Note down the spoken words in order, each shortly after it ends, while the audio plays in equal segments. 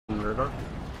river.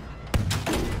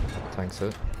 Tanks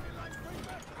it.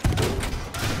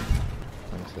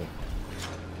 Tanks it.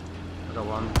 I got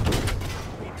one.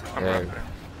 Yeah.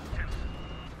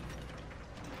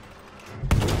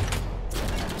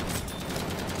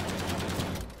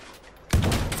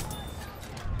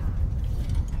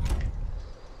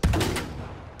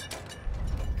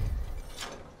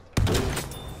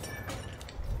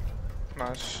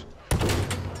 Nice.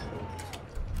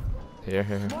 Here.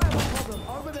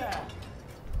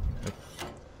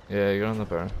 Yeah, you're on the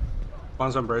burn.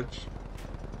 One's on bridge.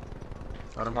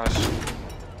 Got him. Nice.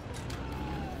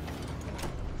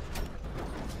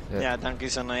 Yeah, tank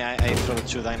is on. I throw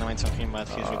 2 dynamites on him, but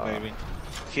he's reviving.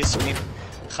 He's mid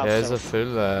half Yeah, health.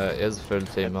 he has a full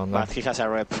team on there. But he has a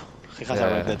rep. He has a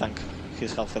rep, the tank.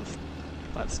 He's half health.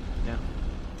 But yeah.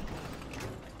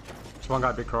 There's one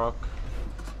guy big rock.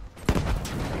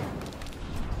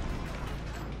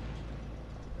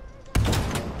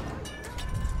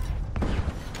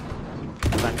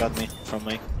 Tank got me from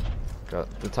me.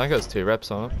 The tank has 2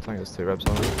 reps on it. Tanks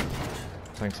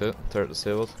it. Turret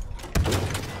disabled.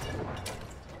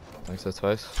 Tanks it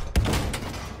twice.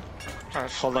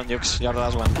 Nice. Hold on, Jukes. You're the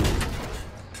last one.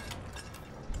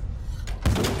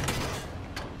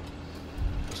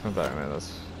 Just come back, man.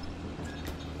 That's.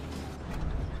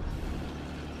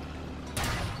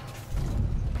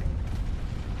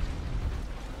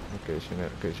 Okay, shoot.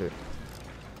 Okay, shoot.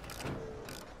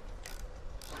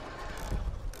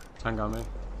 Tank on me.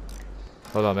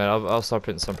 Hold on, man. I'll start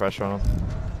putting some pressure on him.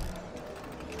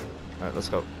 Alright, let's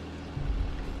go.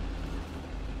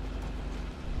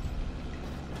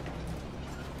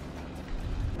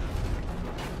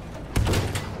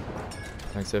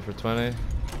 Thanks there for 20.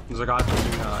 There's a guy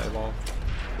pushing a wall.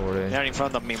 40. They're in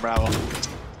front of me, bravo.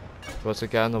 What's a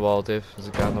guy on the wall, Dave? There's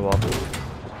a guy on the wall.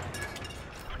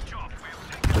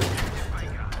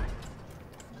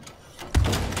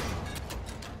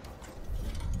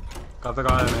 Got the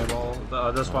guy in a wall.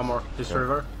 There's one more. He's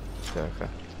river. Okay.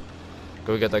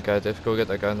 Go get that guy, Dave. Go get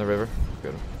that guy in the river.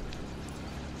 Get him.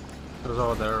 There's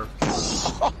over there.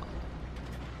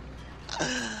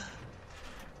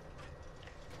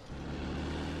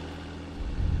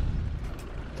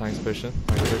 Tanks pushing.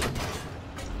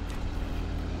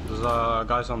 There's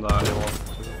guys on the wall.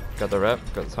 Got the rep.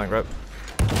 Got the tank rep.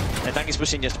 The tank is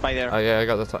pushing just by there. Oh yeah, I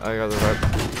got the rep.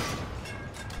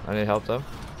 I need help though.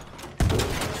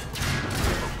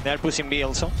 They're pushing B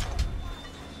also.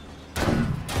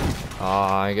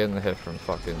 Ah, I'm getting hit from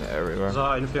fucking everywhere. There's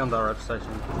an infi on the rep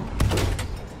station.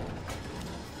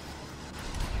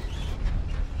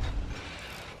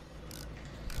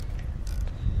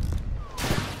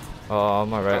 Oh, on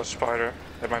my right. Spider.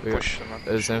 They might push.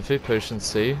 Is Infi pushing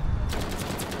C?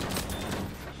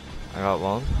 I got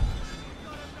one.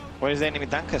 Where is the enemy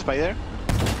tank? A spider?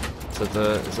 Is it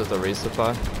the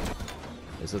resupply?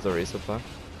 Is it the resupply?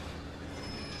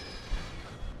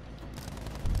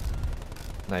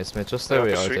 Nice, mate. Just there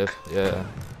we are, Dave. Yeah.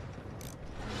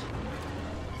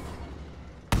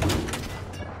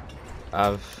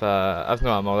 I've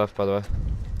no ammo left, by the way.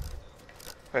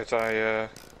 Wait,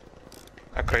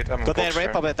 I create ammo. Got the box rep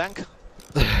here. of the tank.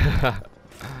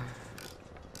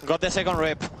 Got the second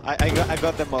rep. I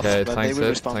got them off, Okay, but they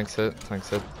will respawn.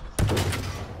 Tanks it.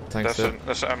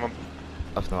 There's ammo.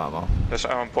 I've no ammo. There's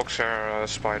ammo box here,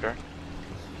 Spider.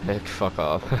 Heck, fuck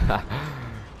off.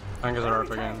 Tank is a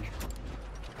rep again.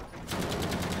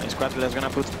 Squadlet's gonna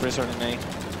put pressure in A.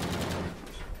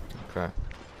 Okay.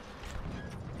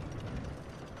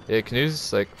 Yeah, can you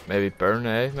just like maybe burn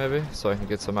A maybe so I can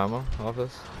get some ammo off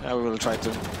this? Yeah, we will try to.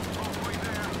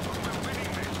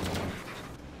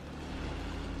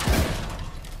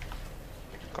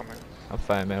 Coming. I'm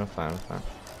fine, man. I'm fine.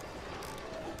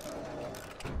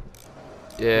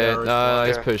 Yeah, no,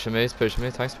 he's pushing me.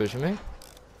 Tank's pushing me.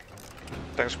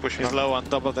 Thanks pushing. He's low on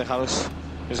top of the house.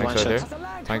 He's one Tank's right shot. here.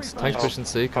 Tank's pushing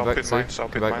C. Come I'll back to pit C. mines, I'll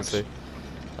Come pit back to mines. C.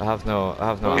 I have no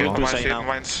We'll ammo. push A now.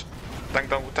 Mines. Tank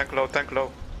down, tank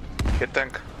low. Hit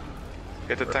tank.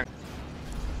 Hit the tank.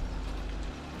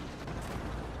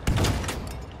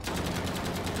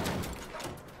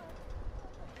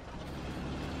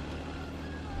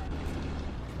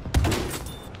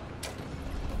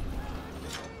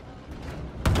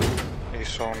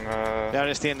 He's on. They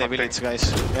are still in the village, guys.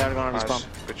 They are gonna Nice. respawn.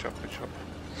 Good job.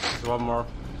 There's one more.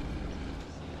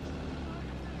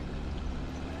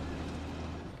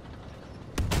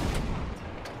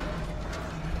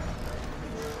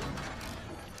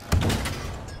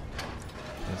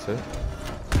 That's it.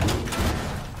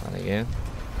 And again.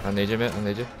 I need you, mate. I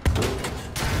need you.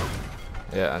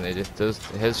 Yeah, I need you.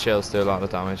 His shells do a lot of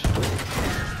damage.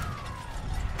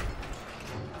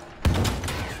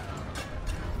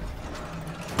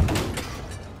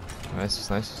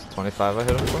 Nice, nice. 25 I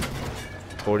hit him for.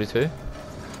 42.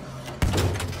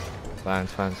 Fine,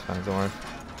 don't worry.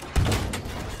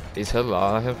 He's hit a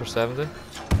lot. I hit him for 70.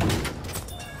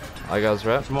 I got his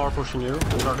rep. Some more pushing you,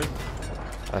 Charlie.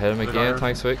 I hit him Good again. iron.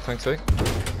 Thanks, Wick. Thanks, Wick.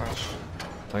 Nice.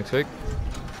 Thanks, Wick.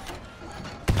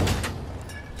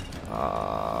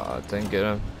 Didn't get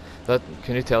him. That,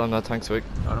 can you tell him that? Thanks, Wick.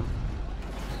 Got him.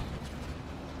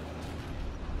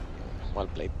 Well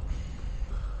played.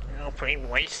 Oh, pretty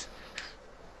nice.